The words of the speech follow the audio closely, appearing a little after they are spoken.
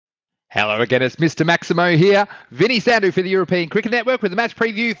Hello again, it's Mr. Maximo here. Vinny Sandu for the European Cricket Network with a match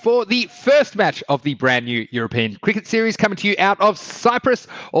preview for the first match of the brand new European Cricket Series coming to you out of Cyprus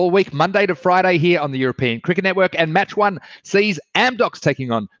all week, Monday to Friday here on the European Cricket Network. And match one sees Amdocs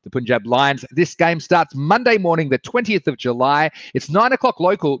taking on the Punjab Lions. This game starts Monday morning, the 20th of July. It's 9 o'clock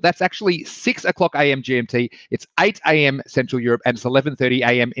local. That's actually 6 o'clock AM GMT. It's 8 AM Central Europe and it's 11:30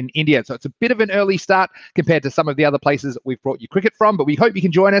 AM in India. So it's a bit of an early start compared to some of the other places we've brought you cricket from, but we hope you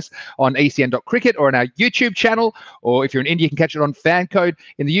can join us on ecn.cricket or on our YouTube channel, or if you're in India, you can catch it on Fan Code.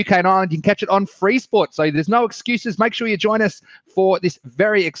 In the UK and Ireland, you can catch it on Free Sport. So there's no excuses. Make sure you join us for this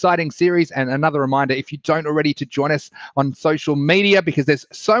very exciting series. And another reminder, if you don't already, to join us on social media, because there's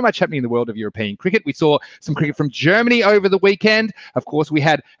so much happening in the world of European cricket. We saw some cricket from Germany over the weekend. Of course, we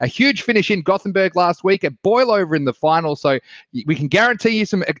had a huge finish in Gothenburg last week, a boil over in the final. So we can guarantee you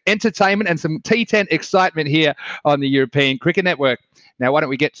some entertainment and some T10 excitement here on the European Cricket Network. Now, why don't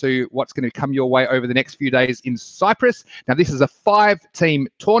we get to what's going to come your way over the next few days in Cyprus? Now, this is a 5-team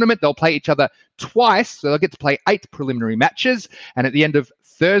tournament. They'll play each other twice, so they'll get to play 8 preliminary matches. And at the end of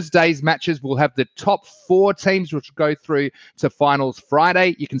Thursday's matches, we'll have the top 4 teams, which will go through to finals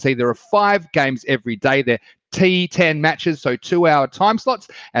Friday. You can see there are 5 games every day. They're T10 matches, so 2-hour time slots,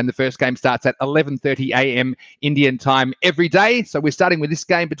 and the first game starts at 11:30 AM Indian time every day. So we're starting with this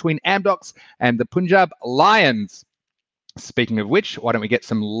game between Amdocs and the Punjab Lions. Speaking of which, why don't we get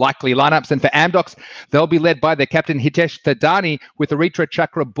some likely lineups? And for Amdocs, they'll be led by their captain Hitesh Thadani, with Aritra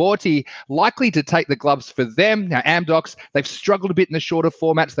Chakraborty likely to take the gloves for them. Now, Amdocs, they've struggled a bit in the shorter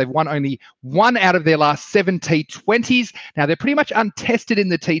formats. They've won only 1 out of their last 7 T20s. Now, they're pretty much untested in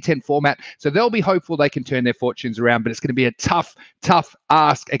the T10 format, so they'll be hopeful they can turn their fortunes around, but it's going to be a tough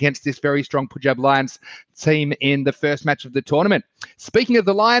ask against this very strong Punjab Lions team in the first match of the tournament. Speaking of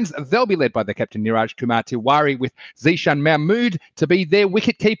the Lions, they'll be led by their captain Niraj Kumar Tiwari, with Zishan Mahmood to be their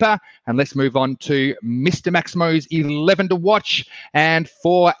wicketkeeper. And let's move on to Mr. Maximo's 11 to watch. And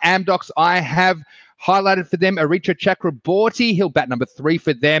for Amdocs, I have highlighted for them Aritra Chakraborty. He'll bat number 3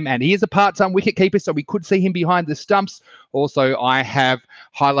 for them, and he is a part-time wicketkeeper, so we could see him behind the stumps. Also, I have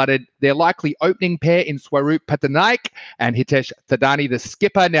highlighted their likely opening pair in Swaroop Patnaik and Hitesh Thadani, the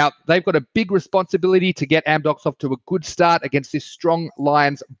skipper. Now, they've got a big responsibility to get Amdocs off to a good start against this strong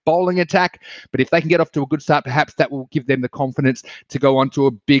Lions bowling attack. But if they can get off to a good start, perhaps that will give them the confidence to go on to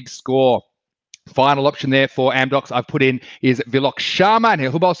a big score. Final option there for Amdocs I've put in is Vilok Sharma, and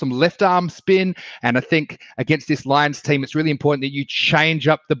he'll bowl some left arm spin. And I think against this Lions team, it's really important that you change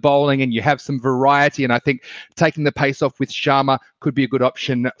up the bowling and you have some variety. And I think taking the pace off with Sharma could be a good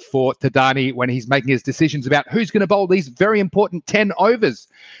option for Thadani when he's making his decisions about who's going to bowl these very important 10 overs.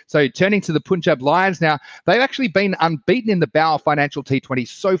 So turning to the Punjab Lions now, they've actually been unbeaten in the Bauer Financial T20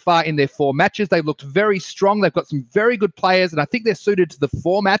 so far in their 4 matches. They looked very strong. They've got some very good players, and I think they're suited to the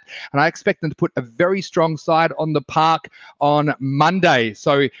format. And I expect them to put a very strong side on the park on Monday.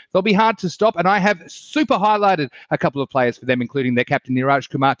 So they'll be hard to stop. And I have super highlighted a couple of players for them, including their captain Niraj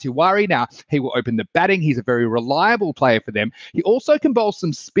Kumar Tiwari. Now, he will open the batting. He's a very reliable player for them. He also can bowl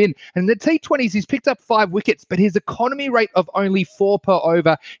some spin. And in the T20s, he's picked up 5 wickets, but his economy rate of only 4 per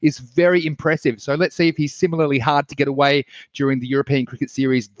over is very impressive. So let's see if he's similarly hard to get away during the European Cricket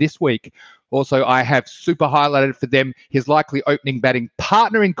Series this week. Also, I have super highlighted for them his likely opening batting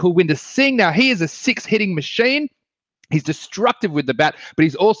partner in Kulwinder Singh. Now, he is a 6-hitting machine. He's destructive with the bat, but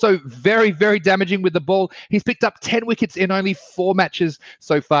he's also very, very damaging with the ball. He's picked up 10 wickets in only 4 matches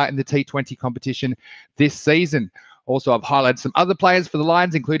so far in the T20 competition this season. Also, I've highlighted some other players for the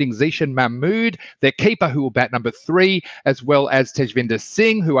Lions, including Zishan Mahmood, their keeper, who will bat number 3, as well as Tejvinder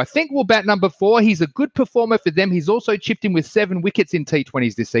Singh, who I think will bat number 4. He's a good performer for them. He's also chipped in with 7 wickets in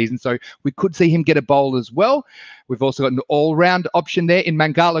T20s this season, so we could see him get a bowl as well. We've also got an all-round option there in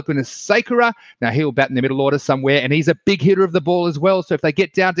Mangala Gunasekara. Now, he'll bat in the middle order somewhere, and he's a big hitter of the ball as well. So if they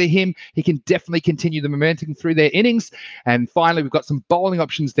get down to him, he can definitely continue the momentum through their innings. And finally, we've got some bowling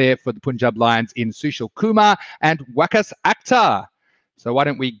options there for the Punjab Lions in Sushil Kumar and Wakas Akhtar. So why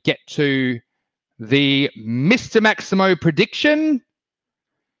don't we get to the Mr. Maximo prediction?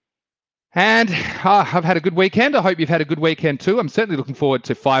 And I've had a good weekend. I hope you've had a good weekend too. I'm certainly looking forward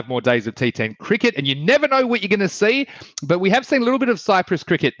to 5 more days of T10 cricket, and you never know what you're going to see, but we have seen a little bit of Cyprus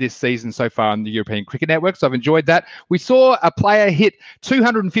cricket this season so far on the European Cricket Network, so I've enjoyed that. We saw a player hit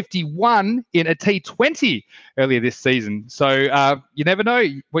 251 in a T20 earlier this season, so you never know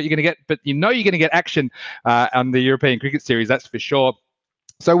what you're going to get, but you know you're going to get action on the European Cricket Series, that's for sure.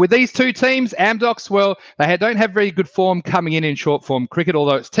 So with these 2 teams, Amdocs, well, they don't have very good form coming in short form cricket,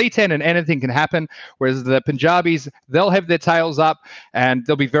 although it's T10 and anything can happen, whereas the Punjabis, they'll have their tails up and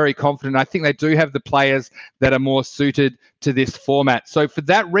they'll be very confident. I think they do have the players that are more suited to this format. So for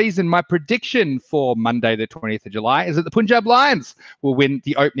that reason, my prediction for Monday, the 20th of July, is that the Punjab Lions will win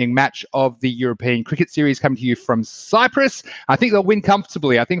the opening match of the European Cricket Series coming to you from Cyprus. I think they'll win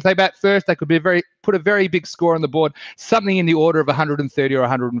comfortably. I think if they bat first, they could put a very big score on the board, something in the order of 130 or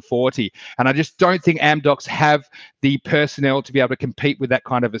 140. And I just don't think Amdocs have the personnel to be able to compete with that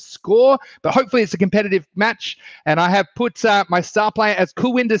kind of a score. But hopefully it's a competitive match. And I have put my star player as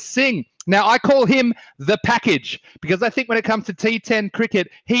Kulwinder Singh. Now, I call him the package because I think when it comes to T10 cricket,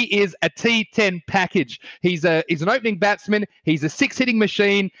 he is a T10 package. He's an opening batsman. He's a six-hitting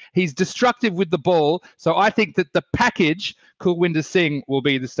machine. He's destructive with the ball. So I think that the package, Kulwinder Singh, will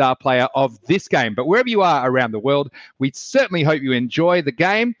be the star player of this game. But wherever you are around the world, we certainly hope you enjoy the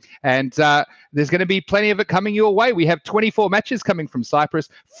game. And there's going to be plenty of it coming your way. We have 24 matches coming from Cyprus,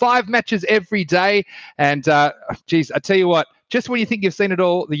 5 matches every day. And, geez, I tell you what, just when you think you've seen it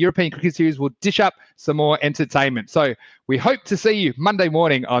all, the European Cricket Series will dish up some more entertainment. So we hope to see you Monday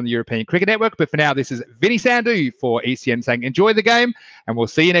morning on the European Cricket Network. But for now, this is Vinny Sandhu for ECN saying enjoy the game, and we'll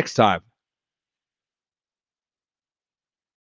see you next time.